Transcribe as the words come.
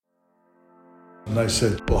And I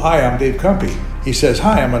said, well, hi, I'm Dave Kumpe. He says,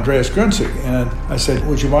 hi, I'm Andreas Grunzig. And I said,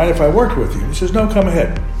 would you mind if I worked with you? He says, no, come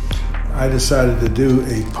ahead. I decided to do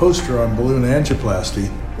a poster on balloon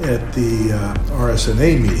angioplasty at the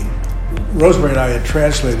RSNA meeting. Rosemary and I had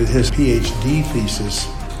translated his PhD thesis.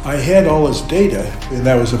 I had all his data, and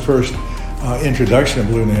that was the first introduction of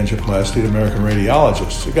balloon angioplasty to American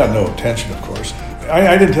radiologists. It got no attention, of course.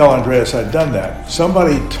 I didn't tell Andreas I'd done that.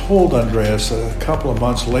 Somebody told Andreas a couple of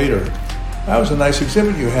months later, that was a nice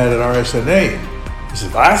exhibit you had at RSNA. He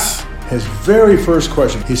said, was? His very first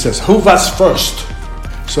question, he says, who was first?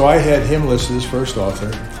 So I had him listed as first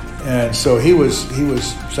author, and so he was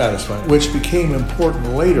satisfied, which became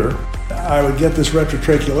important later. I would get this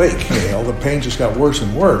retrotracheal ache. The pain just got worse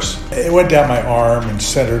and worse. It went down my arm and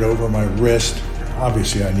centered over my wrist.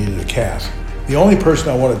 Obviously, I needed a cath. The only person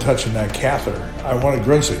I wanted touching that catheter, I wanted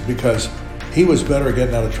Grunzig, because he was better at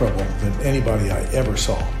getting out of trouble than anybody I ever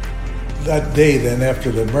saw. That day then,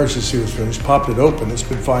 after the emergency was finished, popped it open. It's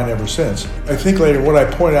been fine ever since. I think later what I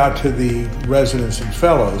point out to the residents and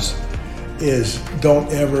fellows is don't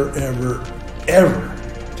ever, ever, ever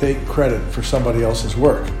take credit for somebody else's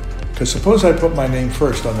work. Because suppose I put my name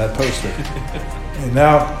first on that poster, and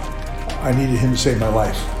now I needed him to save my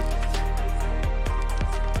life.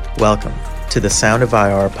 Welcome to the Sound of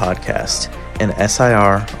IR podcast, an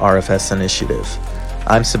SIR RFS initiative.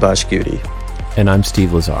 I'm Subhash Gutti. And I'm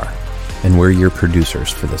Steve Lazar, and we're your producers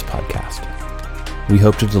for this podcast. We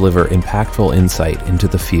hope to deliver impactful insight into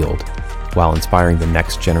the field while inspiring the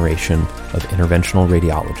next generation of interventional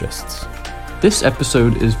radiologists. This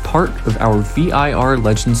episode is part of our VIR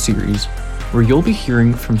Legends series, where you'll be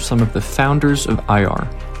hearing from some of the founders of IR.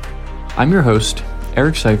 I'm your host,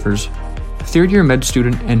 Eric Cyphers, third-year med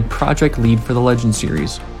student and project lead for the Legends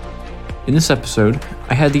series. In this episode,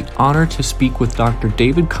 I had the honor to speak with Dr.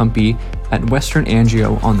 David Kumpe at Western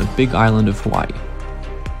Angio on the Big Island of Hawaii.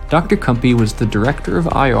 Dr. Kumpe was the director of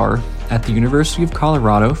IR at the University of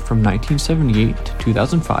Colorado from 1978 to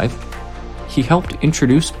 2005. He helped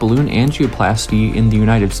introduce balloon angioplasty in the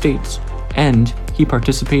United States, and he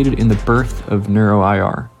participated in the birth of Neuro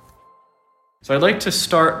IR. So I'd like to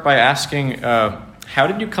start by asking, how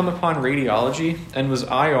did you come upon radiology, and was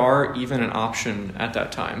IR even an option at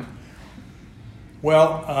that time?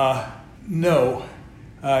 Well, no.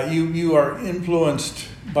 You are influenced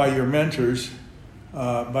by your mentors,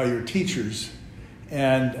 by your teachers,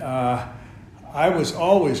 and I was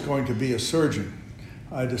always going to be a surgeon.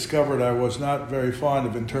 I discovered I was not very fond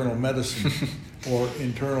of internal medicine or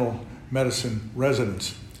internal medicine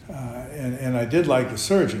residents, and I did like the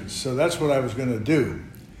surgeons, so that's what I was going to do.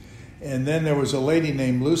 And then there was a lady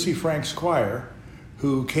named Lucy Frank Squire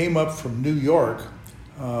who came up from New York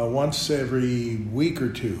once every week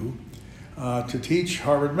or two to teach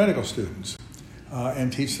Harvard medical students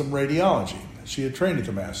and teach them radiology. She had trained at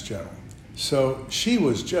the Mass General. So she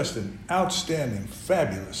was just an outstanding,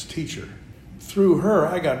 fabulous teacher. Through her,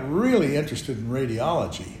 I got really interested in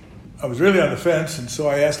radiology. I was really on the fence, and so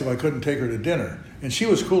I asked if I couldn't take her to dinner. And she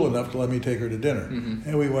was cool enough to let me take her to dinner. Mm-hmm.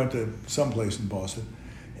 And we went to someplace in Boston.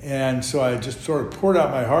 And so I just sort of poured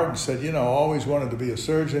out my heart and said, I always wanted to be a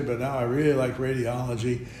surgeon, but now I really like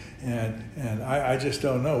radiology, and I just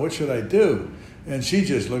don't know. What should I do? And she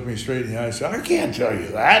just looked me straight in the eye and said, I can't tell you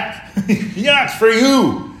that. Yeah, it's for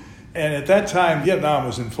you. And at that time, Vietnam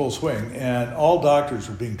was in full swing, and all doctors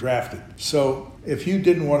were being drafted. So if you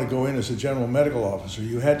didn't want to go in as a general medical officer,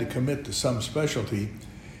 you had to commit to some specialty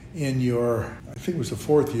in your, I think it was the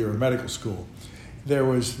fourth year of medical school. There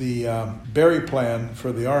was the Berry plan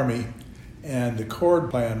for the Army and the Cord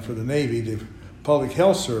plan for the Navy. The Public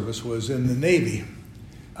Health Service was in the Navy.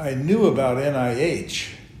 I knew about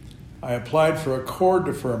NIH. I applied for a Cord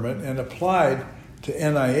deferment and applied to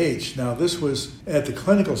NIH. Now, this was at the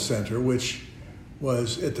Clinical Center, which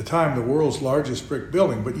was at the time the world's largest brick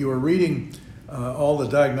building, but you were reading all the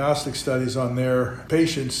diagnostic studies on their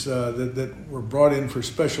patients that were brought in for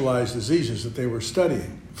specialized diseases that they were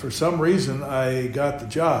studying. For some reason, I got the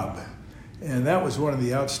job, and that was one of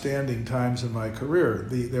the outstanding times in my career.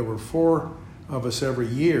 There were 4 of us every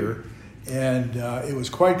year, and it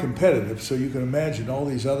was quite competitive, so you can imagine all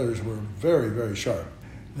these others were very, very sharp.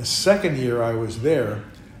 The second year I was there,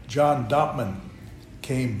 John Dopman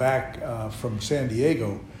came back from San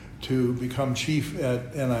Diego to become chief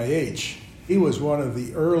at NIH. He was one of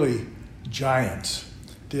the early giants,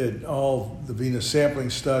 did all the venous sampling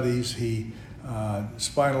studies, he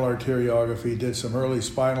spinal arteriography, did some early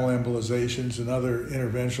spinal embolizations and other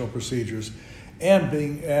interventional procedures,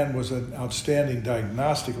 and was an outstanding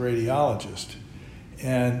diagnostic radiologist.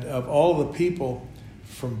 And of all the people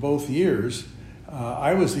from both years,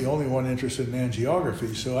 I was the only one interested in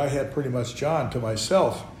angiography, so I had pretty much John to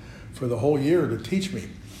myself for the whole year to teach me.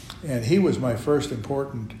 And he was my first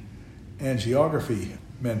important angiography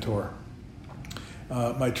mentor.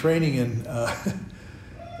 My training in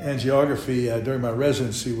angiography during my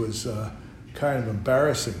residency was kind of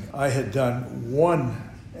embarrassing. I had done one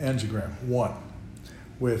angiogram,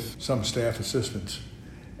 with some staff assistants.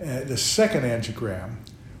 The second angiogram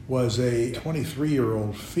was a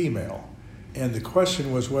 23-year-old female. And the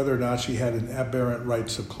question was whether or not she had an aberrant right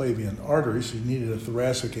subclavian artery. She needed a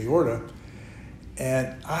thoracic aorta.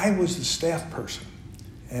 And I was the staff person.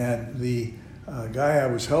 And the guy I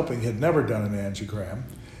was helping had never done an angiogram.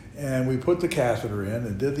 And we put the catheter in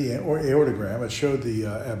and did the aortogram. It showed the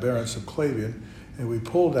aberrant subclavian. And we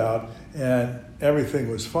pulled out, and everything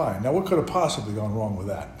was fine. Now, what could have possibly gone wrong with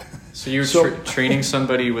that? So you were training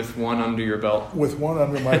somebody with one under your belt? With one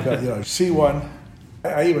under my belt, C1.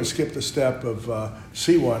 I even skipped a step of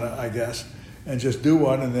C1, I guess, and just do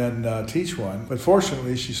one and then teach one. But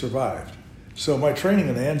fortunately, she survived. So my training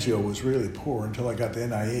in angio was really poor until I got to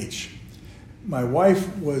NIH. My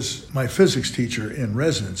wife was my physics teacher in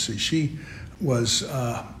residency. She was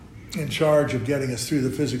in charge of getting us through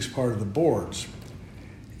the physics part of the boards.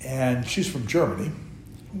 And she's from Germany.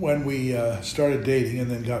 When we started dating and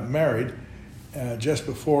then got married, just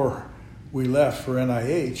before we left for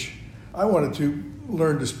NIH, I wanted to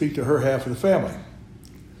learn to speak to her half of the family.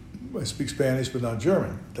 I speak Spanish, but not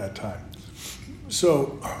German at that time.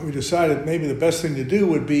 So we decided maybe the best thing to do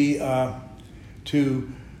would be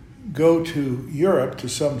to go to Europe to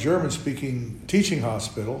some German-speaking teaching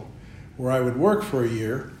hospital where I would work for a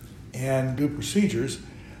year and do procedures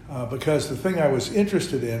because the thing I was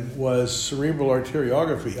interested in was cerebral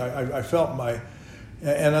arteriography. I felt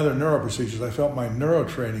and other neuro procedures, I felt my neuro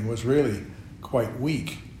training was really quite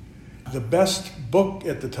weak. The best book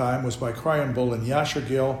at the time was by Kryenbull and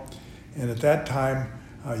Yashergill, and at that time,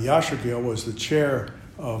 Yashergill was the chair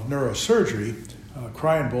of neurosurgery.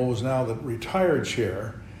 Kryenbull was now the retired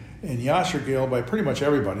chair, and Yashergill, by pretty much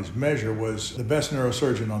everybody's measure, was the best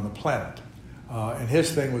neurosurgeon on the planet. And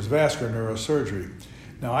his thing was vascular neurosurgery.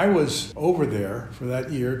 Now, I was over there for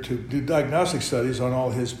that year to do diagnostic studies on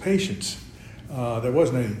all his patients. There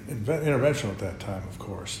wasn't any intervention at that time, of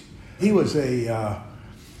course. He was a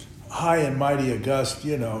high and mighty august,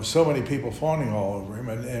 so many people fawning all over him.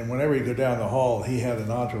 And whenever he'd go down the hall, he had an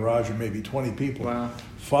entourage of maybe 20 people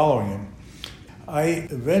following him. I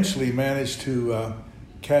eventually managed to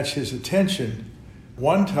catch his attention.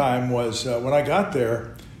 One time was when I got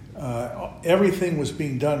there, everything was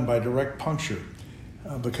being done by direct puncture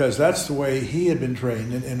because that's the way he had been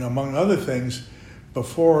trained. And among other things,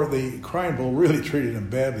 before the Kryenbull really treated him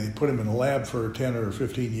badly, he put him in a lab for 10 or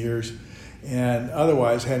 15 years. And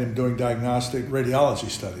otherwise had him doing diagnostic radiology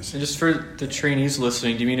studies. And just for the trainees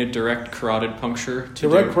listening, do you mean a direct carotid puncture?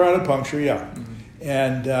 Carotid puncture, yeah.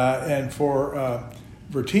 Mm-hmm. And for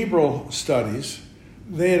vertebral studies,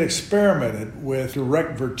 they had experimented with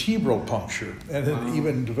direct vertebral puncture and had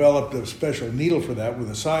even developed a special needle for that with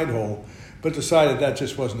a side hole, but decided that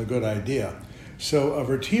just wasn't a good idea. So a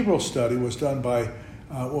vertebral study was done by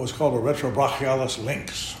what was called a retrobrachialis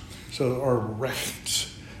lynx, or RECTS.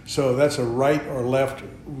 So that's a right or left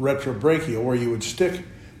retrobrachial, where you would stick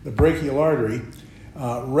the brachial artery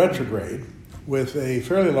retrograde with a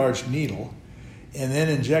fairly large needle and then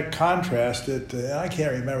inject contrast at, I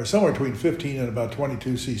can't remember, somewhere between 15 and about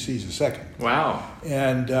 22 cc's a second. Wow.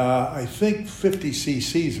 And I think 50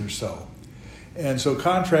 cc's or so. And so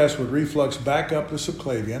contrast would reflux back up the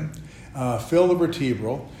subclavian, fill the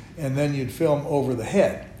vertebral, and then you'd film over the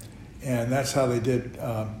head. And that's how they did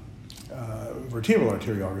vertebral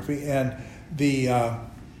arteriography. And the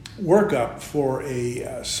workup for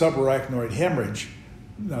a subarachnoid hemorrhage,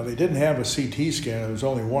 now they didn't have a CT scan, there was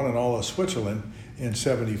only one in all of Switzerland in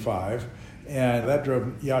 75, and that drove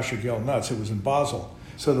Yashergill nuts. It was in Basel.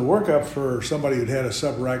 So the workup for somebody who'd had a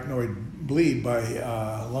subarachnoid bleed by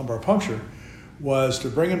lumbar puncture was to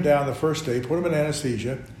bring him down the first day, put him in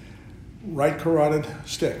anesthesia, right carotid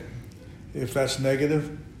stick. If that's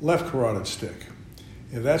negative, left carotid stick.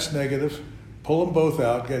 If that's negative, pull them both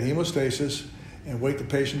out, get hemostasis, and wake the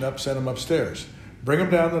patient up, send them upstairs. Bring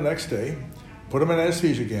them down the next day, put them in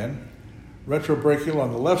anesthesia again, retrobrachial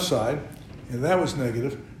on the left side, and that was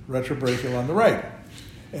negative, retrobrachial on the right.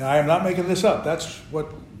 And I am not making this up, that's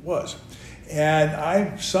what was. And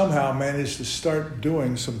I somehow managed to start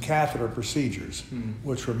doing some catheter procedures,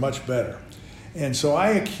 which were much better. And so I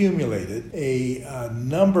accumulated a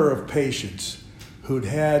number of patients who'd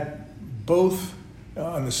had both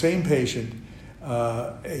on the same patient,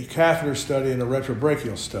 a catheter study and a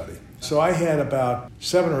retrobrachial study. So I had about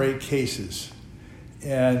 7 or 8 cases.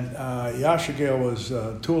 And Yashagil was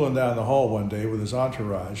tooling down the hall one day with his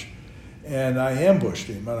entourage, and I ambushed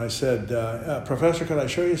him. And I said, Professor, can I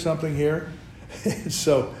show you something here?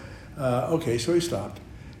 So, okay, so he stopped.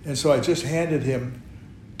 And so I just handed him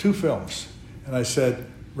 2 films. And I said,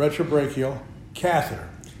 retrobrachial catheter.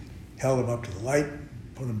 Held him up to the light,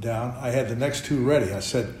 put him down. I had the next 2 ready. I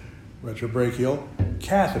said, retrobrachial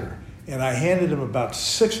catheter. And I handed him about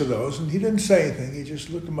 6 of those, and he didn't say anything. He just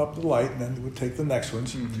looked them up to the light, and then he would take the next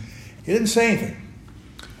ones. Mm-hmm. He didn't say anything.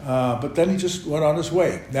 But then he just went on his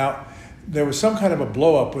way. Now, there was some kind of a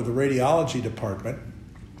blow-up with the radiology department,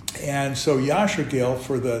 and so Yashagil,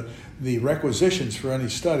 for the requisitions for any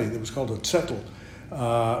study that was called a zettel,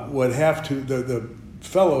 would have to, the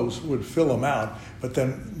fellows would fill them out, but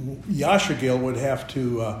then Yashagil would have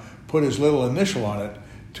to put his little initial on it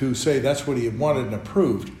to say that's what he wanted and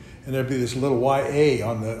approved. And there'd be this little YA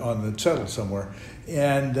on the zettel somewhere.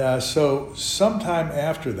 And so sometime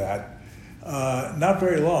after that, not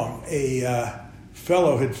very long, a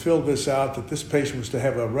fellow had filled this out that this patient was to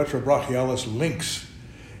have a retrobrachialis lynx.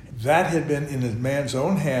 That had been, in a man's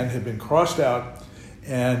own hand, had been crossed out,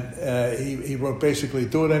 and he wrote basically,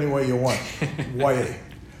 do it any way you want, YA.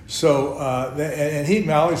 So, and he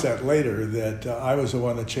acknowledged that later, that I was the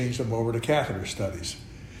one that changed him over to catheter studies.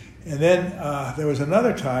 And then there was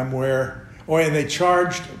another time where, and they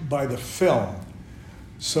charged by the film.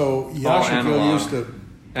 So Yashagil used to...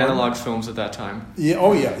 Analog films at that time.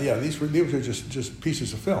 Yeah, These were just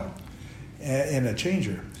pieces of film in a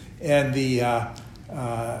changer. And the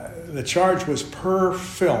charge was per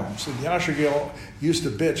film. So Yashagil used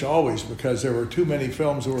to bitch always because there were too many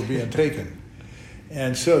films that were being taken.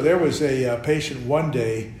 And so there was a patient one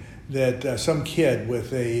day that some kid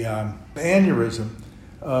with a aneurysm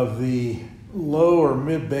of the low or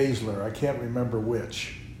mid basilar, I can't remember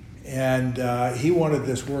which, and he wanted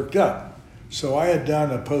this worked up. So I had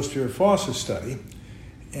done a posterior fossa study,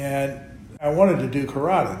 and I wanted to do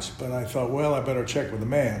carotids, but I thought, well, I better check with the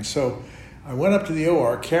man. So I went up to the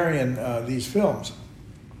OR carrying these films,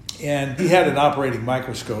 and he had an operating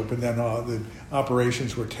microscope, and then the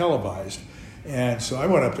operations were televised, and so I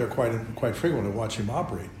went up there quite frequently to watch him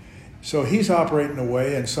operate. So he's operating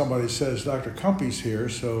away, and somebody says, Dr. Kumpe's here.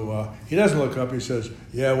 So he doesn't look up. He says,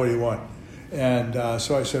 yeah, what do you want? And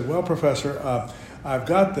so I said, well, Professor, I've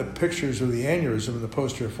got the pictures of the aneurysm in the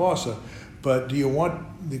posterior fossa, but do you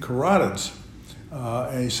want the carotids?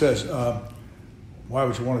 And he says, why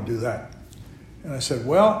would you want to do that? And I said,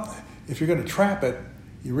 well, if you're going to trap it,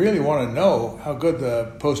 you really want to know how good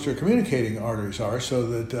the posterior communicating arteries are so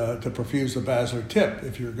that to perfuse the basilar tip.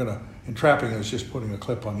 If you're going to, and trapping is just putting a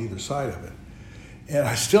clip on either side of it. And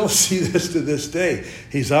I still see this to this day.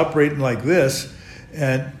 He's operating like this,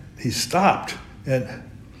 and he stopped and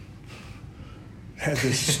had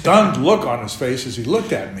this stunned look on his face as he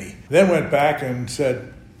looked at me. Then went back and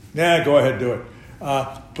said, nah, go ahead, do it.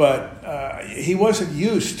 But he wasn't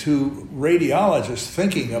used to radiologists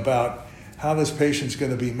thinking about how this patient's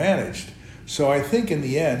going to be managed. So I think in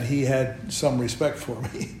the end he had some respect for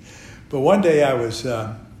me. But one day I was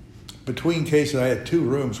between cases. I had 2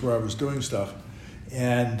 rooms where I was doing stuff,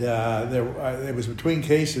 and it was between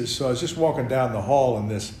cases. So I was just walking down the hall in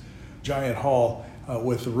this giant hall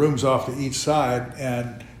with the rooms off to each side,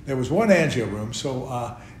 and there was one angio room.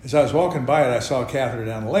 So as I was walking by it, I saw a catheter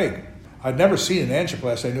down the leg. I'd never seen an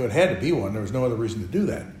angioplasty. I knew it had to be one. There was no other reason to do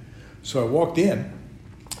that. So I walked in,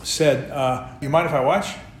 said, you mind if I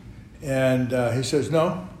watch? And he says,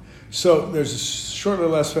 no. So there's a short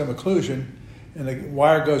little S-fem occlusion, and the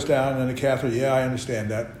wire goes down, and the catheter, yeah, I understand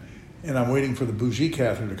that. And I'm waiting for the bougie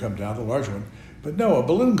catheter to come down, the large one. But no, a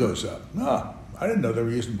balloon goes up. No, I didn't know they were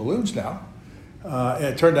using balloons now. And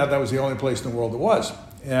it turned out that was the only place in the world that was.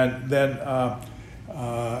 And then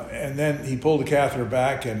he pulled the catheter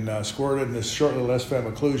back and squirted, and this short little S-fem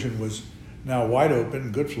occlusion was now wide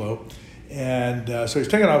open, good flow. And so he's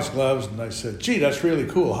taking off his gloves, and I said, gee, that's really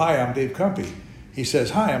cool. Hi, I'm Dave Kumpe. He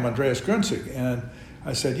says, hi, I'm Andreas Grunzig. And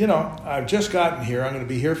I said, you know, I've just gotten here. I'm going to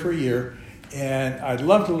be here for a year, and I'd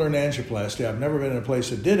love to learn angioplasty. I've never been in a place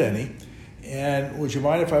that did any. And would you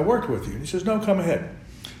mind if I worked with you? And he says, no, come ahead.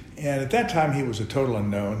 And at that time, he was a total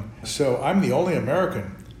unknown. So I'm the only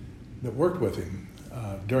American that worked with him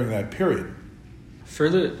during that period. For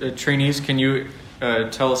the trainees, can you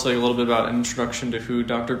tell us a little bit about an introduction to who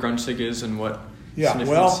Dr. Grunzig is and what? Yeah,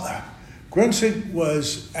 well, Grunzig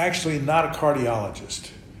was actually not a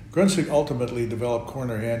cardiologist. Grunzig ultimately developed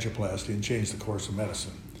coronary angioplasty and changed the course of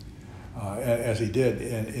medicine, as he did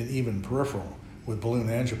in even peripheral with balloon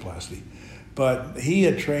angioplasty. But he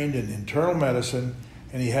had trained in internal medicine,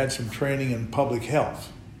 and he had some training in public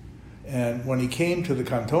health. And when he came to the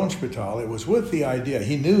Kantonsspital, it was with the idea,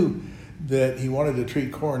 he knew that he wanted to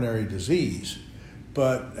treat coronary disease,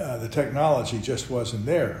 but the technology just wasn't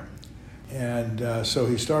there. And so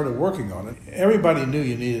he started working on it. Everybody knew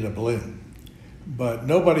you needed a balloon, but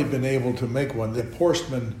nobody had been able to make one. The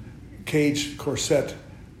Porstman cage corset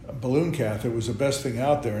balloon catheter was the best thing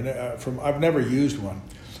out there, and I've never used one.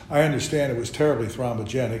 I understand it was terribly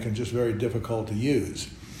thrombogenic and just very difficult to use.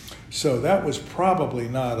 So that was probably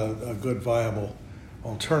not a good viable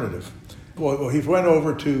alternative. Well, he went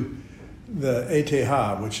over to the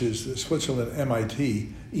ETH, which is the Switzerland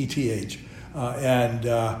MIT, ETH, and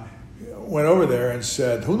went over there and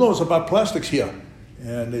said, "Who knows about plastics here?"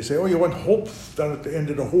 And they say, "Oh, you want Hopf down at the end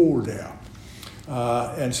of the hole there."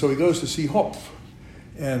 And so he goes to see Hopf.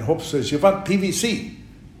 And Hopf says, "You want PVC?"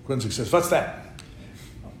 Grunzig says, "What's that?"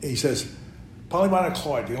 He says, "Polyvinyl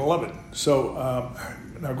chloride, you're going to love it." So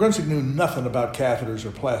now Grunzig knew nothing about catheters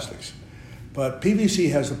or plastics. But PVC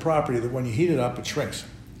has the property that when you heat it up, it shrinks.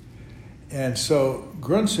 And so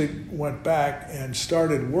Grunzig went back and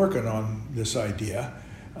started working on this idea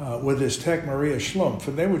with his tech Maria Schlumpf,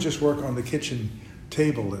 and they would just work on the kitchen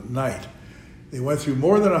table at night. They went through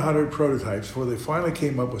more than 100 prototypes before they finally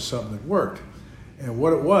came up with something that worked. And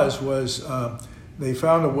what it was they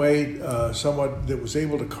found a way somewhat that was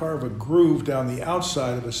able to carve a groove down the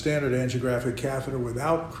outside of a standard angiographic catheter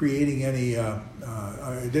without creating any,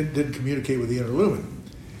 it didn't communicate with the inner lumen.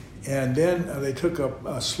 And then they took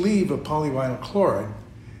a sleeve of polyvinyl chloride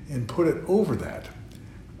and put it over that.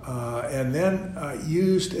 And then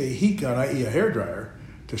used a heat gun, i.e. a hairdryer,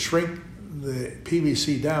 to shrink the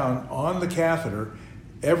PVC down on the catheter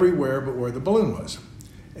everywhere but where the balloon was.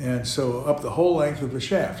 And so up the whole length of the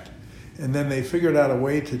shaft. And then they figured out a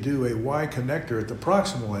way to do a Y connector at the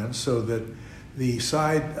proximal end so that the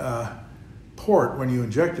side port, when you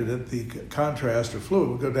injected it, the contrast or fluid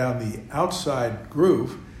would go down the outside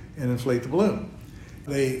groove and inflate the balloon.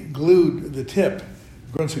 They glued the tip.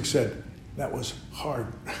 Grunzig said, "That was hard."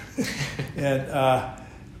 and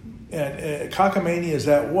cockamamie as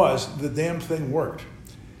that was, the damn thing worked.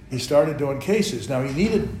 He started doing cases. Now, he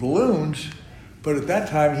needed balloons, but at that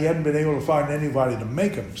time, he hadn't been able to find anybody to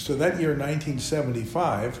make them. So that year,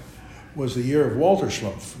 1975, was the year of Walter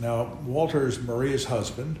Schlumpf. Now, Walter is Maria's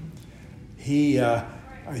husband. He, I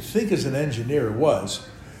think as an engineer, was.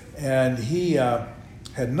 And he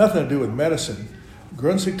had nothing to do with medicine.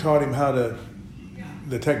 Grunzig taught him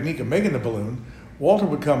the technique of making the balloon. Walter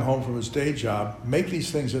would come home from his day job, make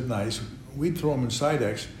these things at night. We'd throw them in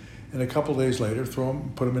Sidex, and a couple days later,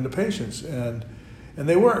 put them into patients. And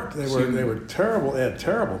they worked. They were terrible. They had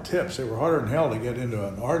terrible tips. They were harder than hell to get into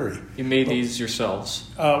an artery. You made these yourselves?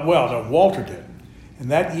 Well, no, Walter did. And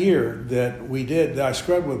that year that we did, I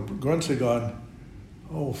scrubbed with Grunzig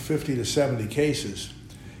on 50 to 70 cases.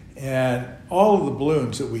 And all of the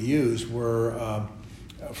balloons that we used were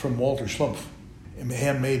from Walter Schlumpf,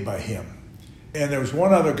 handmade by him. And there was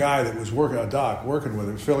one other guy that was working with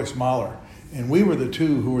him, Felix Mahler. And we were the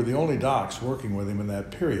two who were the only docs working with him in that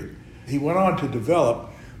period. He went on to develop,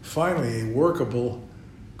 finally, a workable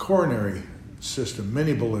coronary system,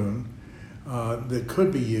 mini balloon, that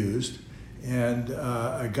could be used, and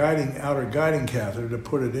a outer guiding catheter to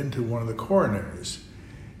put it into one of the coronaries.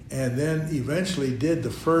 And then eventually did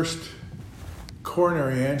the first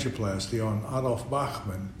coronary angioplasty on Adolf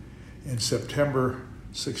Bachmann in September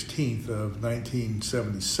 16th of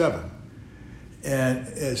 1977. And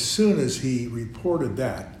as soon as he reported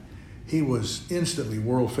that, he was instantly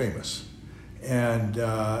world famous. And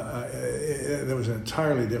there was an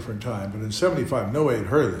entirely different time. But in 75, nobody had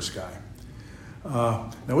heard of this guy.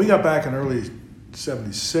 Now, we got back in early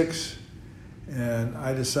 76, and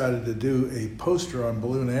I decided to do a poster on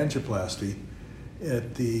balloon angioplasty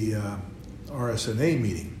at the RSNA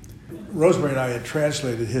meeting. Rosemary and I had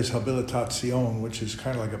translated his habilitación, which is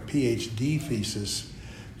kind of like a PhD thesis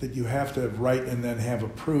that you have to write and then have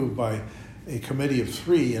approved by a committee of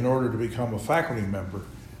 3 in order to become a faculty member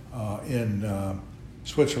in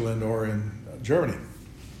Switzerland or in Germany.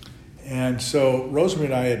 And so Rosemary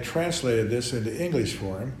and I had translated this into English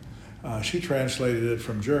for him. She translated it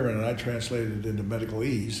from German, and I translated it into Medical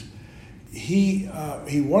Ease. He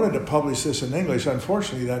wanted to publish this in English.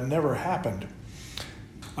 Unfortunately, that never happened.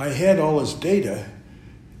 I had all his data,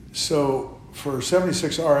 so for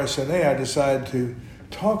 76 RSNA, I decided to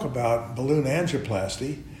talk about balloon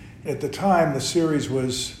angioplasty. At the time, the series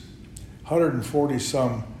was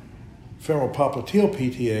 140-some femoral popliteal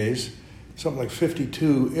PTAs, something like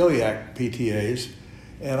 52 iliac PTAs,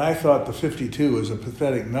 and I thought the 52 was a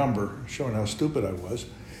pathetic number, showing how stupid I was.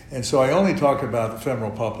 And so I only talked about the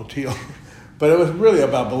femoral popliteal, but it was really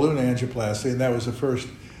about balloon angioplasty, and that was the first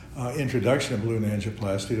introduction of balloon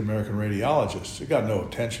angioplasty to American radiologists. It got no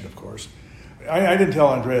attention, of course. I didn't tell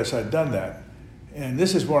Andreas I'd done that. And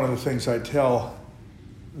this is one of the things I tell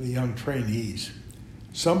the young trainees.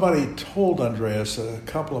 Somebody told Andreas a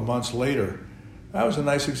couple of months later, that was a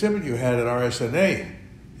nice exhibit you had at RSNA.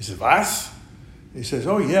 He said, "Was?" He says,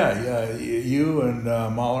 "Oh yeah, you and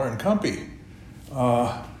Mahler and Kumpe."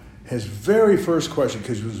 His very first question,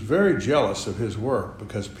 because he was very jealous of his work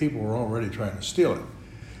because people were already trying to steal it.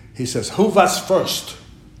 He says, "Who was first?"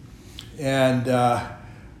 And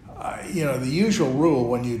the usual rule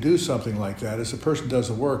when you do something like that is the person does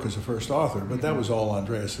the work as the first author, but that was all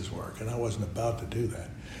Andreas's work, and I wasn't about to do that.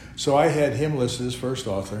 So I had him listed as first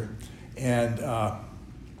author, and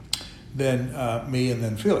then me, and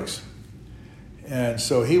then Felix. And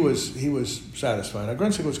so he was satisfied. Now,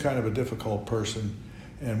 Grunsig was kind of a difficult person,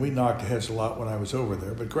 and we knocked heads a lot when I was over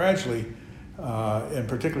there. But gradually, and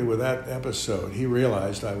particularly with that episode, he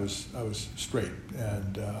realized I was straight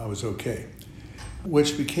and I was okay,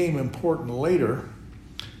 which became important later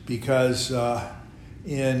because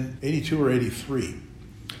in '82 or '83,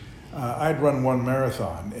 I'd run one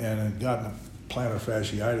marathon and had gotten a plantar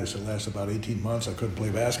fasciitis that lasted about 18 months. I couldn't play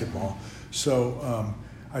basketball. So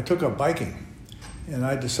I took up biking, and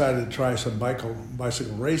I decided to try some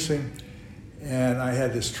bicycle racing. And I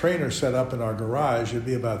had this trainer set up in our garage. It'd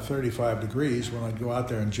be about 35 degrees when I'd go out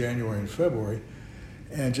there in January and February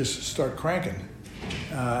and just start cranking.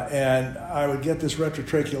 And I would get this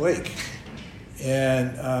retrotracheal ache.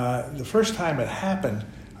 And the first time it happened,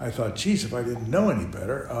 I thought, geez, if I didn't know any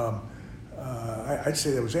better, I'd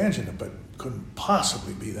say there was angina, but couldn't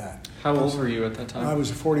possibly be that. How old were you at that time? I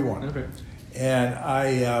was 41. Okay. And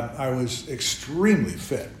I was extremely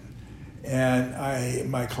fit. And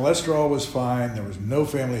my cholesterol was fine. There was no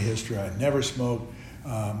family history. I never smoked.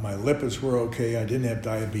 My lipids were okay. I didn't have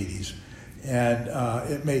diabetes. And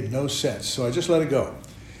it made no sense. So I just let it go.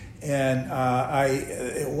 And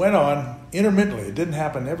it went on intermittently. It didn't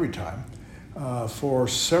happen every time for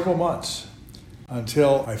several months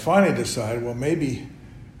until I finally decided, well, maybe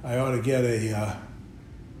I ought to get a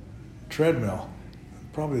treadmill.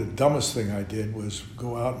 Probably the dumbest thing I did was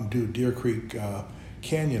go out and do Deer Creek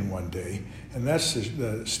Canyon one day, and that's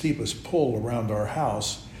the steepest pull around our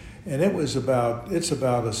house, and it's about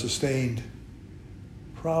a sustained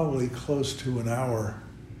probably close to an hour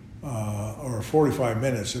or 45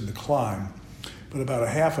 minutes in the climb, but about a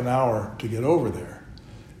half an hour to get over there.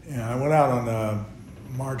 And I went out on a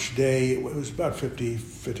March day. It was about 50,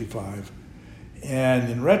 55, and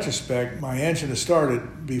in retrospect, my angina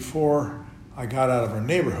started before I got out of our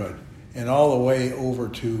neighborhood and all the way over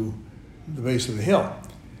to the base of the hill.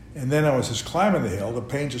 And then I was just climbing the hill. The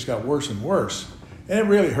pain just got worse and worse. And it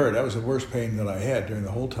really hurt. That was the worst pain that I had during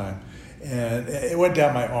the whole time. And it went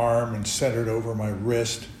down my arm and centered over my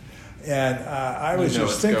wrist. And I was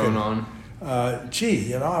just thinking,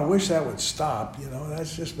 gee, I wish that would stop.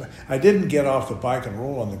 That's just. I didn't get off the bike and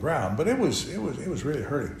roll on the ground, but it was really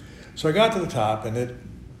hurting. So I got to the top and it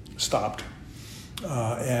stopped.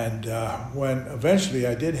 And when eventually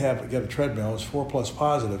I did get a treadmill, it was 4+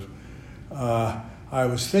 positive. I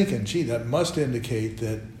was thinking, gee, that must indicate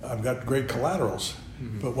that I've got great collaterals.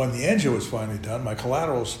 Mm-hmm. But when the angio was finally done, my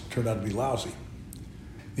collaterals turned out to be lousy.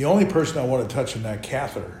 The only person I wanted to touch in that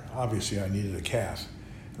catheter, obviously I needed a cath,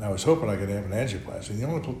 and I was hoping I could have an angioplasty.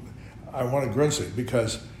 I wanted Grunsig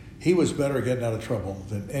because he was better at getting out of trouble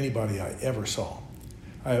than anybody I ever saw.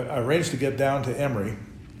 I arranged to get down to Emory.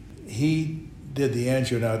 He did the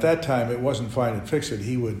angio. Now, at that time, it wasn't find it, fix it.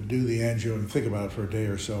 He would do the angio and think about it for a day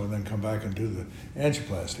or so and then come back and do the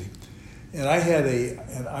angioplasty. And I had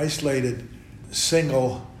an isolated,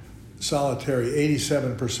 single, solitary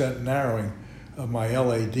 87% narrowing of my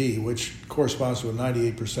LAD, which corresponds to a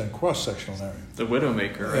 98% cross-sectional narrowing. The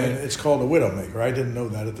Widowmaker, right? And it's called a Widowmaker. I didn't know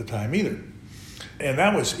that at the time either. And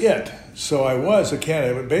that was it. So I was a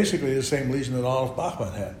candidate, but basically the same lesion that Olaf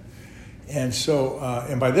Bachmann had. And so,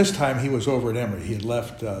 and by this time he was over at Emory. He had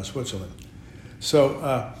left Switzerland.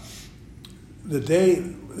 So the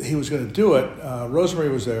day he was going to do it, Rosemary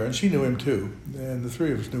was there, and she knew him too. And the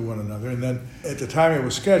three of us knew one another. And then at the time it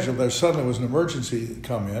was scheduled, there suddenly was an emergency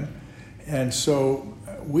come in. And so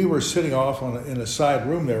we were sitting off in a side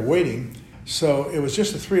room there waiting. So it was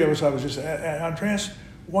just the three of us. I was just, Andreas,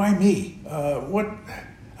 why me?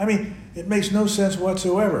 It makes no sense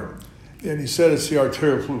whatsoever. And he said, it's the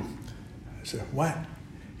arterial flu. I said, what?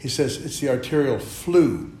 He says, it's the arterial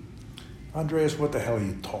flu. Andreas, what the hell are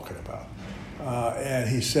you talking about? And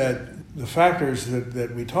he said, the factors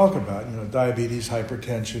that we talk about, diabetes,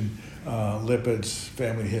 hypertension, lipids,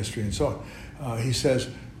 family history, and so on. He says,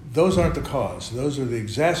 those aren't the cause. Those are the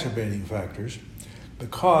exacerbating factors. the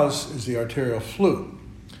cause is the arterial flu.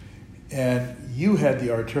 And you had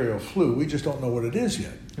the arterial flu. We just don't know what it is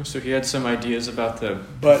yet. So he had some ideas about the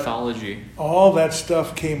But pathology. all that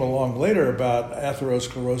stuff came along later about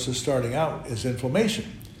atherosclerosis starting out as inflammation,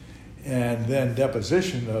 and then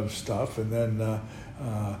deposition of stuff, and then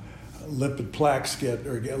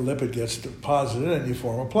lipid gets deposited, and you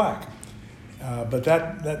form a plaque. But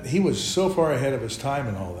that he was so far ahead of his time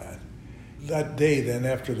in all that. That day, then,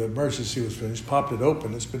 after the emergency was finished, popped it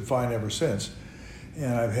open. It's been fine ever since,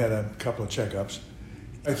 and I've had a couple of checkups.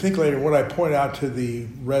 I think later what I point out to the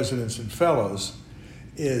residents and fellows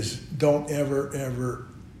is don't ever, ever,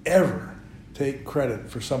 ever take credit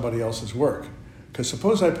for somebody else's work. Because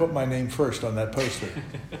suppose I put my name first on that poster,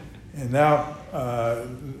 and now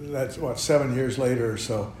that's 7 years later or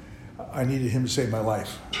so, I needed him to save my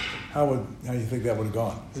life. How do you think that would have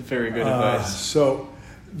gone? That's very good advice. So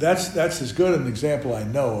that's as good an example I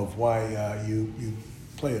know of why you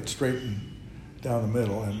play it straight and down the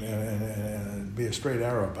middle and be a straight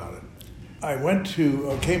arrow about it. I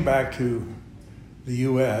came back to the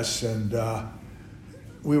U.S. and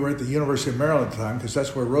we were at the University of Maryland at the time because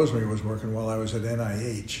that's where Rosemary was working while I was at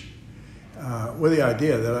NIH, with the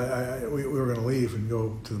idea that we were going to leave and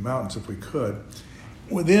go to the mountains if we could.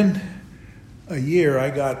 Within a year, I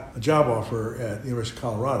got a job offer at the University of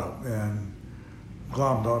Colorado and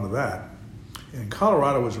glommed onto that. And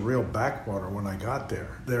Colorado was a real backwater when I got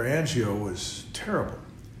there. Their angio was terrible.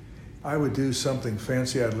 I would do something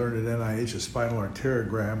fancy I'd learned at NIH, a spinal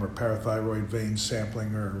arteriogram or parathyroid vein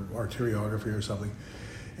sampling or arteriography or something.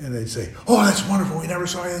 And they'd say, "Oh, that's wonderful, we never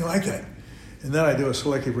saw anything like that." And then I'd do a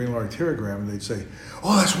selective renal arteriogram and they'd say,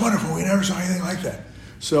 "Oh, that's wonderful, we never saw anything like that."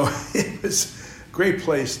 So it was a great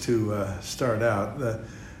place to start out.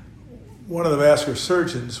 One of the vascular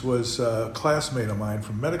surgeons was a classmate of mine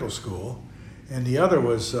from medical school, and the other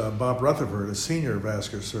was Bob Rutherford, a senior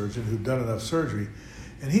vascular surgeon who'd done enough surgery,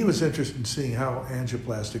 and he was interested in seeing how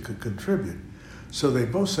angioplasty could contribute. So they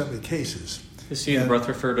both sent me cases. Is he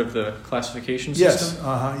Rutherford of the classification system?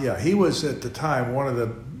 Yes, yeah. He was at the time one of the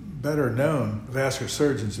better known vascular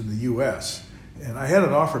surgeons in the U.S. And I had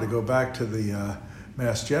an offer to go back to the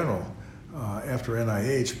Mass General after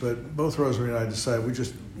NIH, but both Rosemary and I decided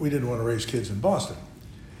we didn't want to raise kids in Boston.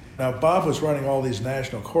 Now, Bob was running all these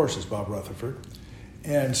national courses, Bob Rutherford,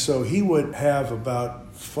 and so he would have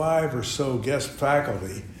about 5 or so guest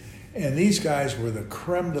faculty, and these guys were the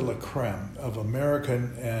creme de la creme of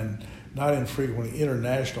American and not infrequently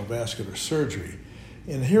international vascular surgery.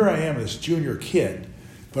 And here I am, this junior kid,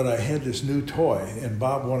 but I had this new toy, and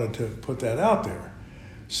Bob wanted to put that out there.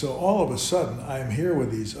 So all of a sudden, I'm here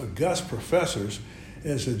with these august professors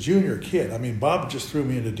as a junior kid. I mean, Bob just threw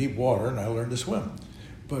me into deep water, and I learned to swim.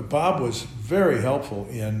 But Bob was very helpful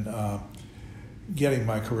in getting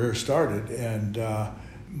my career started and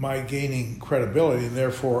my gaining credibility, and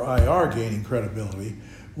therefore IR gaining credibility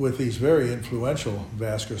with these very influential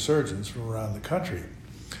vascular surgeons from around the country.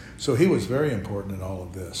 So he was very important in all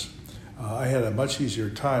of this. I had a much easier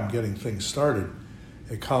time getting things started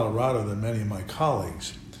at Colorado than many of my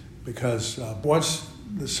colleagues because once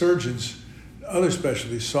the surgeons, other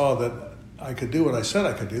specialties saw that I could do what I said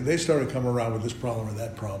I could do, they started coming around with this problem or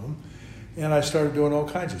that problem, and I started doing all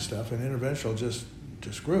kinds of stuff, and interventional just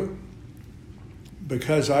grew.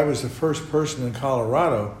 Because I was the first person in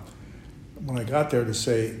Colorado when I got there to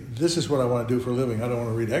say, this is what I want to do for a living, I don't want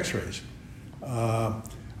to read x-rays.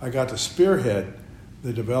 I got to spearhead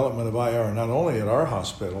the development of IR, not only at our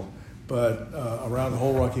hospital, but around the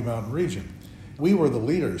whole Rocky Mountain region. We were the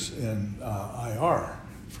leaders in IR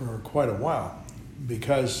for quite a while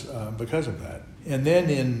because of that. And then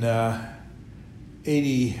in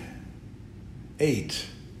 88,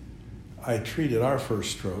 I treated our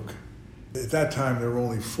first stroke. At that time, there were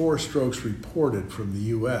only 4 strokes reported from the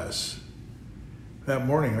U.S. That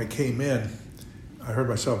morning I came in, I heard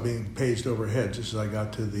myself being paged overhead just as I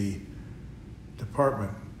got to the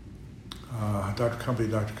department. Dr.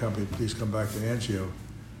 Kumpe, please come back to angio.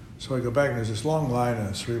 So I go back and there's this long line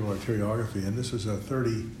on cerebral arteriography, and this is a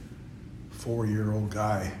 34-year-old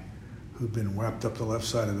guy who'd been whapped up the left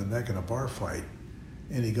side of the neck in a bar fight,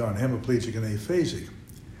 and he'd gone hemiplegic and aphasic.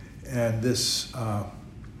 And this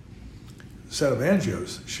set of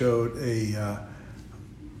angios showed a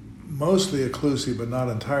mostly occlusive but not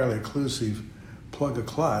entirely occlusive plug of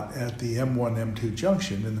clot at the M1, M2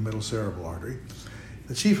 junction in the middle cerebral artery.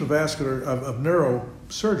 The chief of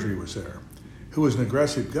neurosurgery was there, who was an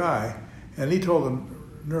aggressive guy, and he told the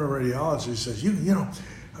neuroradiologist, he says, you know,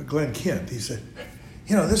 Glenn Kent, he said,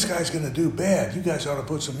 you know, this guy's going to do bad. You guys ought to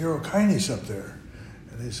put some urokinase up there.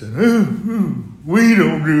 And they said, we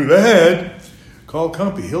don't do that. Call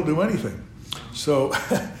Kumpe, he'll do anything. So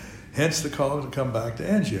hence the call to come back to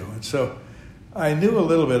angio. And so I knew a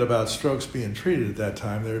little bit about strokes being treated at that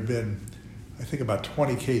time. There had been, I think, about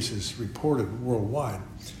 20 cases reported worldwide.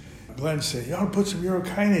 Glenn said, you ought to put some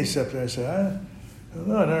urokinase up there. I said, I don't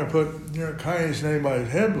know, I never put urokinase in anybody's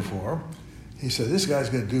head before. He said, this guy's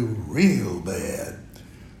going to do real bad.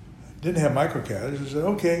 Didn't have microcatheters. I said,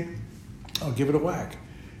 okay, I'll give it a whack.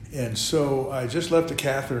 And so I just left a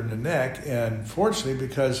catheter in the neck, and fortunately,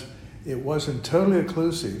 because it wasn't totally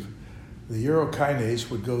occlusive, the urokinase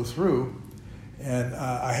would go through, and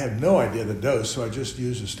I had no idea the dose, so I just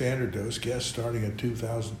used a standard dose, guess starting at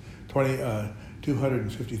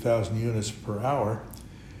 250,000 units per hour.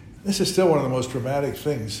 This is still one of the most dramatic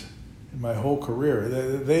things in my whole career.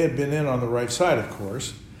 They had been in on the right side, of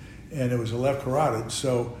course, and it was a left carotid,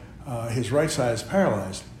 so his right side is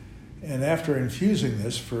paralyzed. And after infusing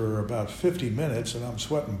this for about 50 minutes, and I'm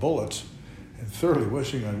sweating bullets and thoroughly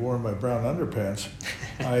wishing I'd worn my brown underpants,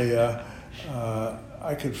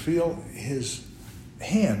 I could feel his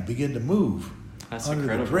hand begin to move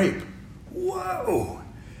under the drape. Whoa!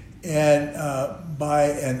 And by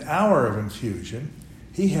an hour of infusion,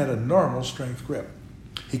 he had a normal strength grip.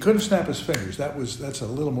 He couldn't snap his fingers. That's a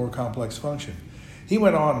little more complex function. He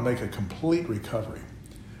went on to make a complete recovery.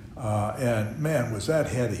 And man, was that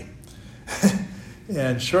heady.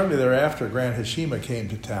 And shortly thereafter, Grant Hashima came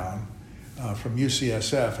to town from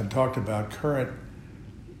UCSF and talked about current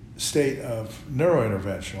state of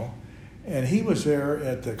neurointerventional. And he was there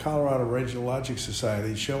at the Colorado Radiologic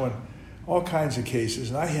Society showing all kinds of cases,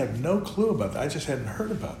 and I had no clue about that. I just hadn't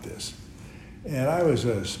heard about this. And I was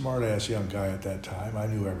a smart-ass young guy at that time. I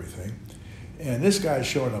knew everything. And this guy's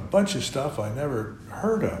showing a bunch of stuff I never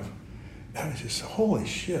heard of. And I was just, holy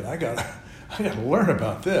shit, I got to learn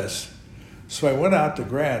about this. So I went out to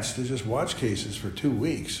Grant's to just watch cases for 2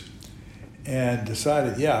 weeks and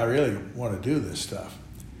decided, yeah, I really want to do this stuff.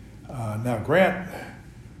 Now, Grant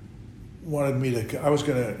wanted me to, I was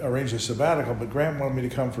going to arrange a sabbatical, but Grant wanted me to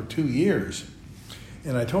come for 2 years.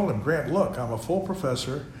 And I told him, Grant, look, I'm a full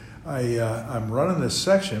professor. I'm running this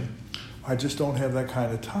section. I just don't have that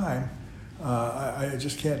kind of time. I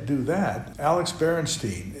just can't do that. Alex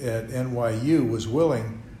Berenstein at NYU was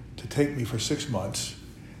willing to take me for 6 months.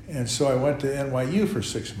 And so I went to NYU for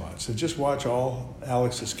 6 months and just watch all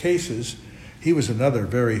Alex's cases. He was another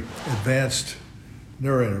very advanced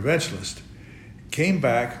neurointerventionalist. Came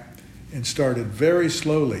back and started very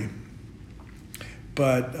slowly,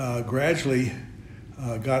 but gradually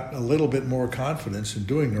got a little bit more confidence in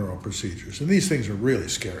doing neural procedures. And these things are really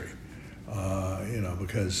scary,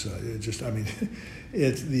 because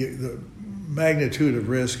the magnitude of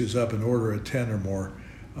risk is up an order of 10 or more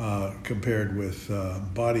compared with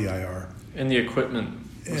body IR. And the equipment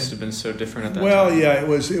must have been so different at that time. Well, yeah, it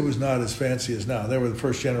was not as fancy as now. There were the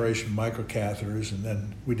first generation microcatheters, and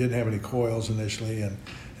then we didn't have any coils initially, and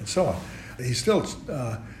so on. He's still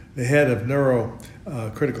the head of neuro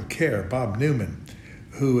critical care, Bob Newman,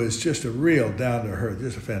 who is just a real down-to-earth,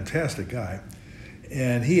 just a fantastic guy.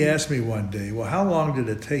 And he asked me one day, well, how long did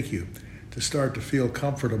it take you to start to feel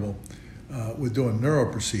comfortable with doing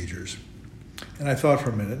neuro procedures? And I thought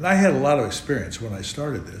for a minute, and I had a lot of experience when I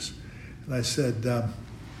started this. And I said, I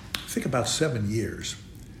think about 7 years.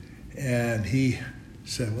 And he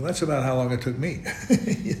said, well, that's about how long it took me,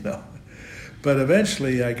 But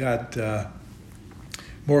eventually I got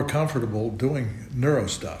more comfortable doing neuro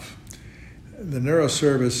stuff. The neuro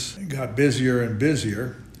service got busier and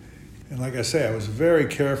busier. And like I say, I was very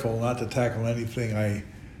careful not to tackle anything I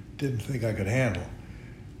didn't think I could handle.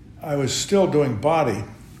 I was still doing body,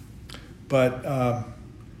 but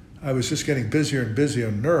I was just getting busier and busier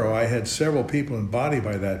in neuro. I had several people in body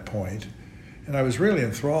by that point, and I was really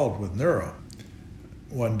enthralled with neuro.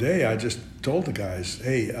 One day I just told the guys,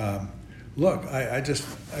 hey, look, I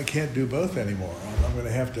can't do both anymore. I'm going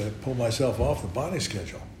to have to pull myself off the body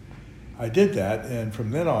schedule. I did that, and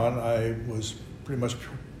from then on, I was pretty much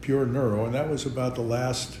pure neuro, and that was about the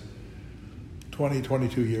last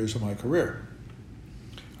 22 years of my career.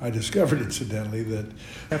 I discovered, incidentally, that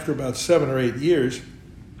after about 7 or 8 years,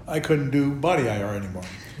 I couldn't do body IR anymore.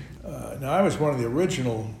 Now, I was one of the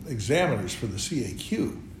original examiners for the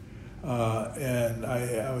CAQ, and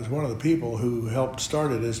I was one of the people who helped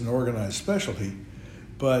start it as an organized specialty,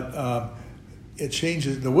 but it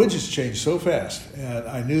changes. The widgets changed so fast, and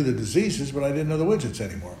I knew the diseases, but I didn't know the widgets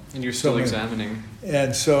anymore. And you're still examining.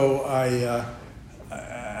 And so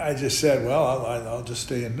I just said, well, I'll just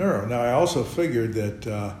stay in neuro. Now, I also figured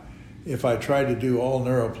that if I tried to do all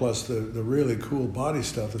neuro plus the really cool body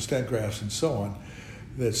stuff, the stent grafts and so on,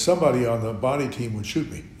 that somebody on the body team would shoot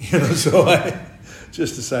me. So I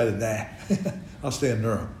just decided, nah, I'll stay in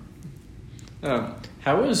neuro.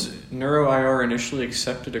 How was Neuro IR initially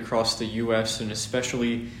accepted across the U.S., and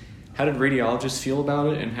especially how did radiologists feel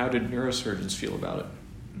about it, and how did neurosurgeons feel about it?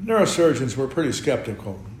 Neurosurgeons were pretty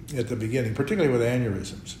skeptical at the beginning, particularly with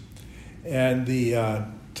aneurysms. And the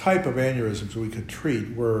type of aneurysms we could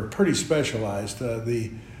treat were pretty specialized.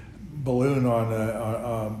 The balloon on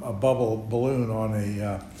a bubble balloon on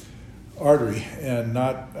a artery, and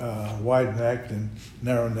not wide-necked and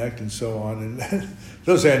narrow-necked and so on. And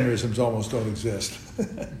those aneurysms almost don't exist.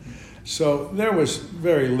 So there was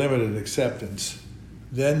very limited acceptance.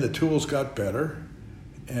 Then the tools got better,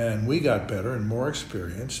 and we got better and more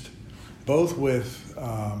experienced, both with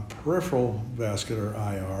peripheral vascular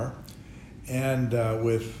IR and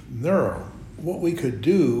with neuro. What we could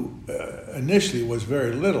do initially was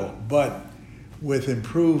very little, but with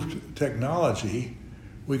improved technology,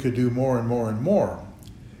 we could do more and more and more.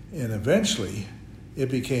 And eventually, it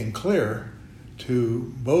became clear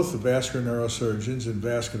to both the vascular neurosurgeons and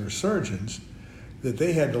vascular surgeons that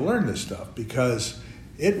they had to learn this stuff, because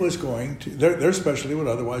it was going to, their specialty would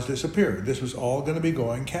otherwise disappear. This was all going to be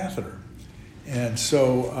going catheter. And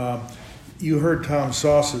so you heard Tom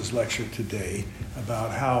Sauce's lecture today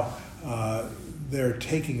about how they're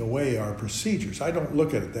taking away our procedures. I don't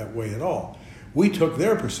look at it that way at all. We took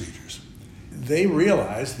their procedures. They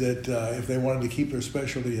realized that if they wanted to keep their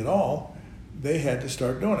specialty at all, they had to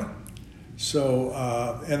start doing it. So,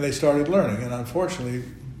 and they started learning. And unfortunately,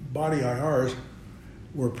 body IRs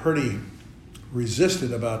were pretty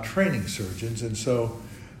resistant about training surgeons. And so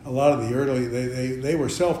a lot of the early, they were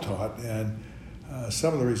self-taught, and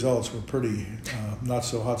some of the results were pretty not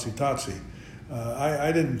so hotsy-totsy.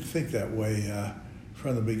 I didn't think that way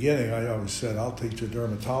from the beginning. I always said, I'll teach a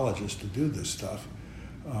dermatologist to do this stuff.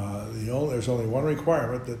 There's only one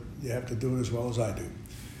requirement, that you have to do it as well as I do.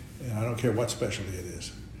 And I don't care what specialty it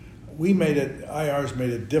is. IRs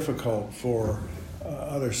made it difficult for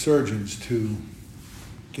other surgeons to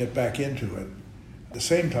get back into it. At the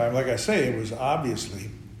same time, like I say, it was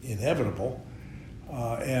obviously inevitable.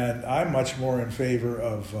 And I'm much more in favor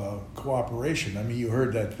of cooperation. I mean, you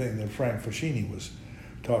heard that thing that Frank Foschini was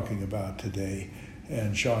talking about today,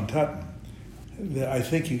 and Sean Tutton. I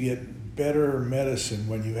think you get better medicine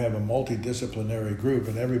when you have a multidisciplinary group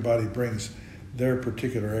and everybody brings their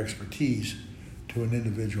particular expertise to an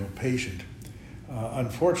individual patient.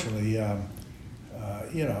 Unfortunately,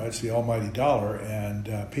 it's the almighty dollar,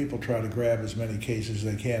 and people try to grab as many cases as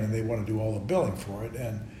they can, and they want to do all the billing for it,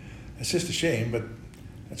 and it's just a shame, but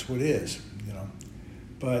that's what it is,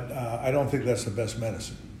 But I don't think that's the best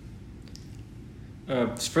medicine.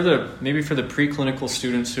 For the preclinical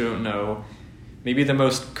students who don't know, maybe the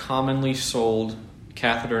most commonly sold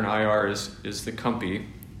catheter in IR is the Kumpe.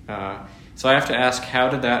 So I have to ask, how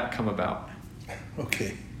did that come about?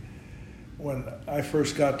 Okay. When I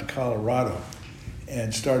first got to Colorado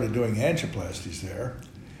and started doing angioplasties there,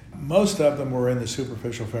 most of them were in the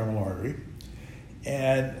superficial femoral artery.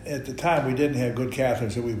 And at the time, we didn't have good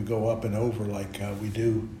catheters that we would go up and over like we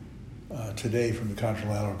do today from the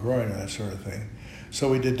contralateral groin or that sort of thing. So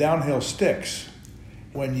we did downhill sticks.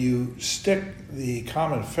 When you stick the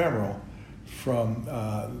common femoral from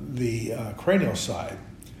the cranial side,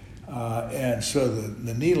 and so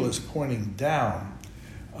the needle is pointing down,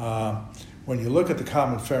 when you look at the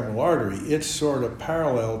common femoral artery, it's sort of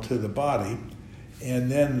parallel to the body,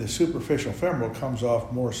 and then the superficial femoral comes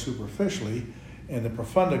off more superficially, and the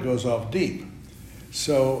profunda goes off deep.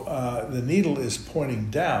 So the needle is pointing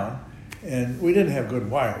down, and we didn't have good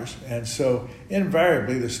wires, and so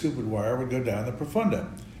invariably the stupid wire would go down the profunda,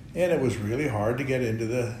 and it was really hard to get into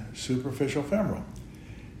the superficial femoral.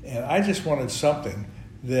 And I just wanted something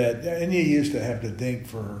and you used to have to dink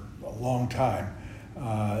for a long time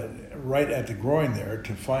right at the groin there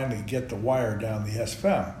to finally get the wire down the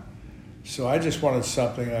S-fem. So I just wanted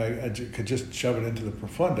something I could just shove it into the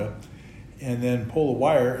profunda and then pull the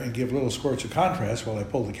wire and give little squirts of contrast while I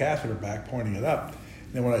pulled the catheter back, pointing it up.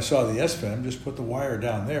 And then when I saw the S-fem, just put the wire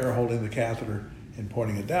down there, holding the catheter and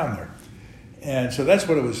pointing it down there. And so that's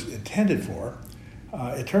what it was intended for.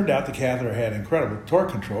 It turned out the catheter had incredible torque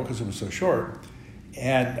control because it was so short.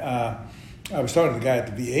 And I was talking to the guy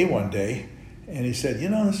at the VA one day, and he said,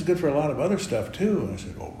 this is good for a lot of other stuff too. And I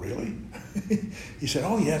said, oh, really? He said,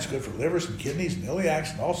 oh, yeah, it's good for livers and kidneys and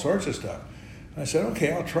iliacs and all sorts of stuff. And I said,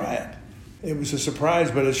 okay, I'll try it. It was a surprise,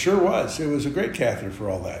 but it sure was. It was a great catheter for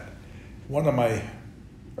all that. One of my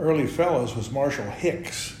early fellows was Marshall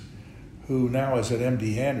Hicks, who now is at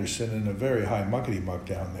MD Anderson in a very high muckety-muck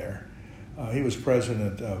down there. He was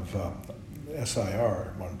president of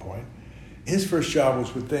SIR at one point. His first job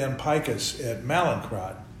was with Dan Pikus at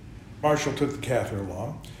Mallinckrodt. Marshall took the catheter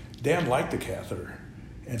along. Dan liked the catheter,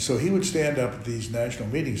 And so he would stand up at these national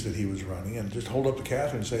meetings that he was running and just hold up the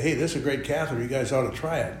catheter and say, hey, this is a great catheter, you guys ought to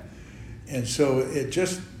try it. And so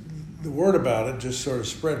the word about it just sort of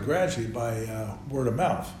spread gradually by word of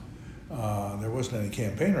mouth. There wasn't any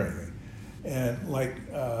campaign or anything. And like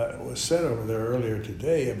was said over there earlier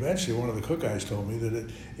today, eventually one of the cook guys told me that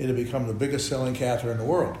it had become the biggest selling catheter in the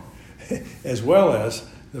world, as well as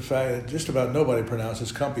the fact that just about nobody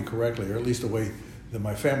pronounces Kumpe correctly, or at least the way that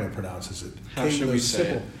my family pronounces it. How should we say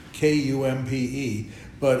it? Kumpe,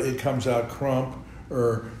 but it comes out Crump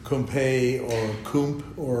or Kumpe or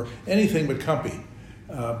Kump or anything but Kumpe.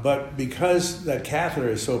 But because that catheter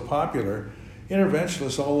is so popular,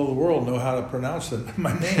 interventionalists all over the world know how to pronounce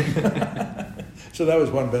my name. So that was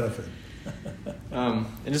one benefit. And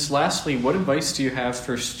just lastly, what advice do you have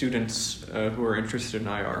for students who are interested in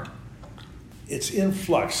IR? It's in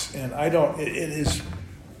flux, and it is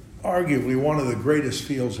arguably one of the greatest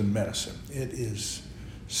fields in medicine. It is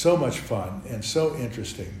so much fun and so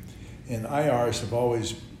interesting. And IRs have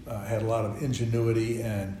always had a lot of ingenuity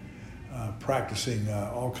and practicing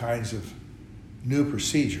all kinds of new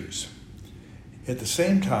procedures. At the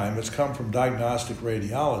same time, it's come from diagnostic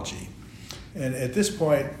radiology. And at this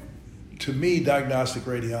point, to me, diagnostic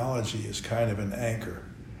radiology is kind of an anchor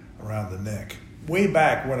around the neck. Way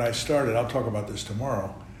back when I started, I'll talk about this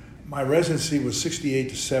tomorrow, my residency was 68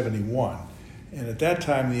 to 71. And at that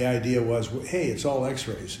time, the idea was, hey, it's all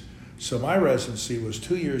x-rays. So my residency was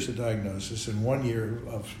 2 years of diagnosis and 1 year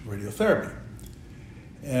of radiotherapy.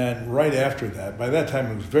 And right after that, by that time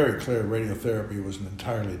it was very clear radiotherapy was an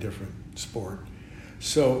entirely different sport.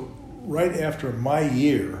 So right after my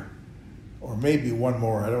year, or maybe one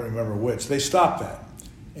more, I don't remember which, they stopped that.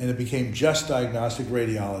 And it became just diagnostic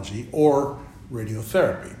radiology or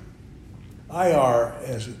radiotherapy. IR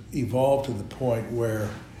has evolved to the point where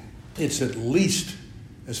it's at least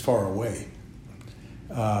as far away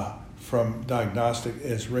from diagnostic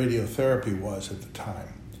as radiotherapy was at the time.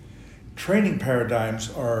 Training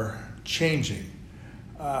paradigms are changing.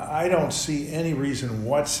 I don't see any reason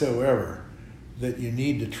whatsoever that you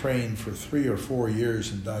need to train for 3 or 4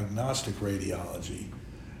 years in diagnostic radiology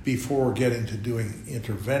before getting to doing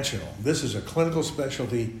interventional. This is a clinical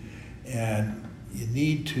specialty, and you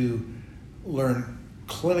need to learn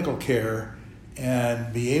clinical care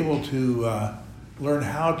and be able to learn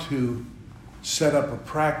how to set up a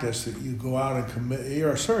practice that you go out and commit.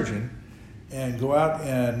 You're a surgeon, and go out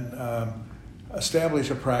and establish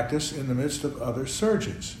a practice in the midst of other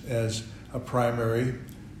surgeons as a primary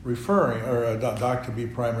referring, or a doctor to be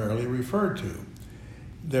primarily referred to.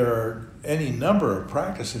 There are any number of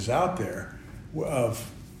practices out there of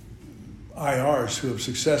IRs who have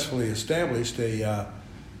successfully established a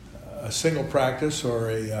single practice or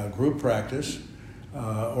a group practice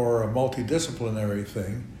or a multidisciplinary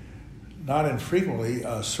thing. Not infrequently,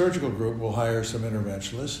 a surgical group will hire some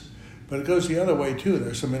interventionalists, but it goes the other way too.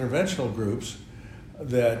 There's some interventional groups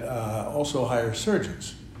that also hire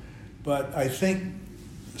surgeons. But I think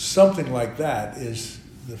something like that is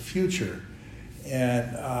the future.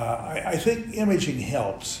 And I think imaging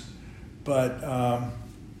helps, but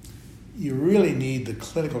you really need the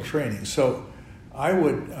clinical training. So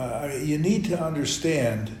you need to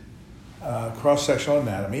understand cross-sectional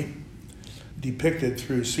anatomy depicted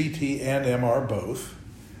through CT and MR both,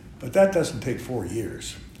 but that doesn't take 4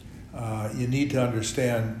 years. You need to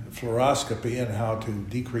understand fluoroscopy and how to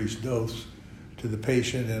decrease dose to the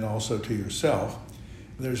patient and also to yourself.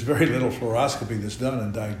 There's very little fluoroscopy that's done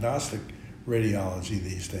in diagnostic radiology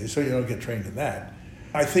these days, so you don't get trained in that.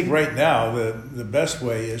 I think right now the best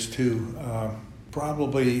way is to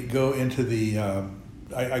probably go into the,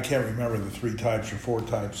 I can't remember the 3 types or 4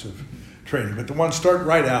 types of training, but the one start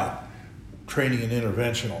right out, training in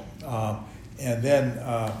interventional, and then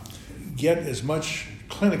get as much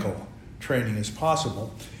clinical training as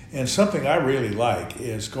possible. And something I really like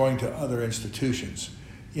is going to other institutions.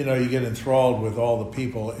 You know, you get enthralled with all the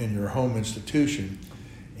people in your home institution,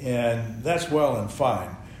 and that's well and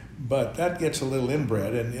fine. But that gets a little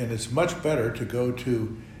inbred, and it's much better to go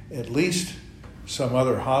to at least some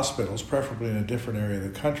other hospitals, preferably in a different area of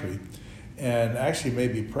the country, and actually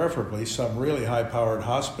maybe preferably some really high-powered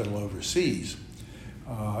hospital overseas.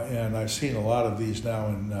 And I've seen a lot of these now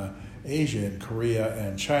in Asia, in Korea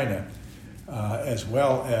and China, as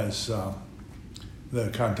well as the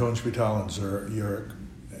Kantonsspitalen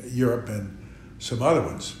in Europe and some other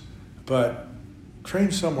ones. But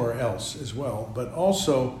train somewhere else as well, but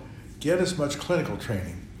also get as much clinical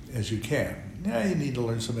training as you can. Yeah, you need to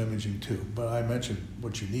learn some imaging too, but I mentioned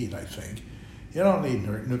what you need, I think. You don't need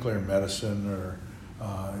nuclear medicine, or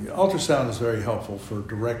ultrasound is very helpful for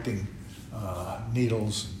directing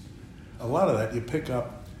needles. A lot of that you pick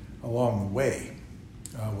up along the way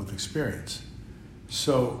with experience.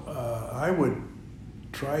 So I would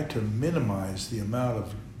try to minimize the amount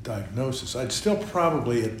of diagnosis. I'd still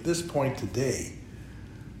probably, at this point today,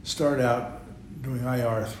 start out doing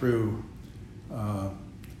IR through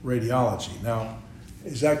radiology. Now,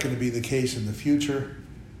 is that going to be the case in the future?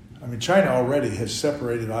 I mean, China already has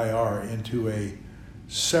separated IR into a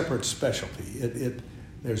separate specialty.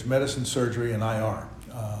 There's medicine, surgery, and IR,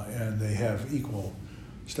 and they have equal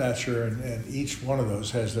stature, and each one of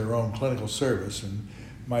those has their own clinical service and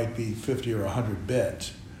might be 50 or 100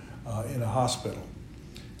 beds in a hospital.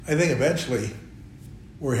 I think eventually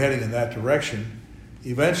we're heading in that direction.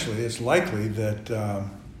 Eventually, it's likely that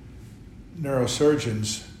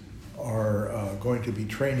neurosurgeons are going to be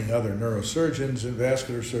training other neurosurgeons and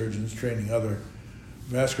vascular surgeons, training other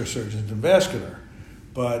vascular surgeons in vascular.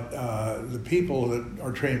 But the people that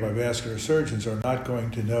are trained by vascular surgeons are not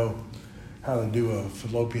going to know how to do a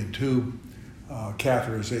fallopian tube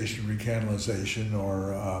catheterization, recanalization,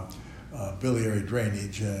 or biliary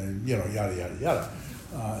drainage, yada, yada,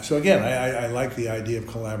 yada. So again, I like the idea of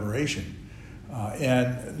collaboration.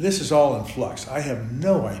 And this is all in flux. I have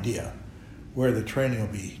no idea where the training will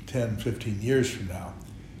be 10, 15 years from now.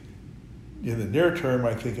 In the near term,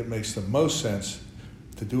 I think it makes the most sense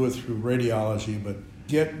to do it through radiology, but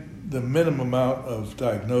get the minimum amount of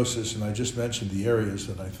diagnosis, and I just mentioned the areas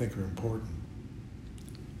that I think are important.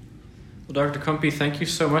 Well, Dr. Kumpe, thank you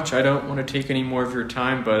so much. I don't want to take any more of your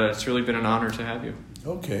time, but it's really been an honor to have you.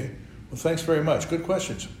 Okay. Well, thanks very much. Good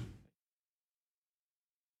questions.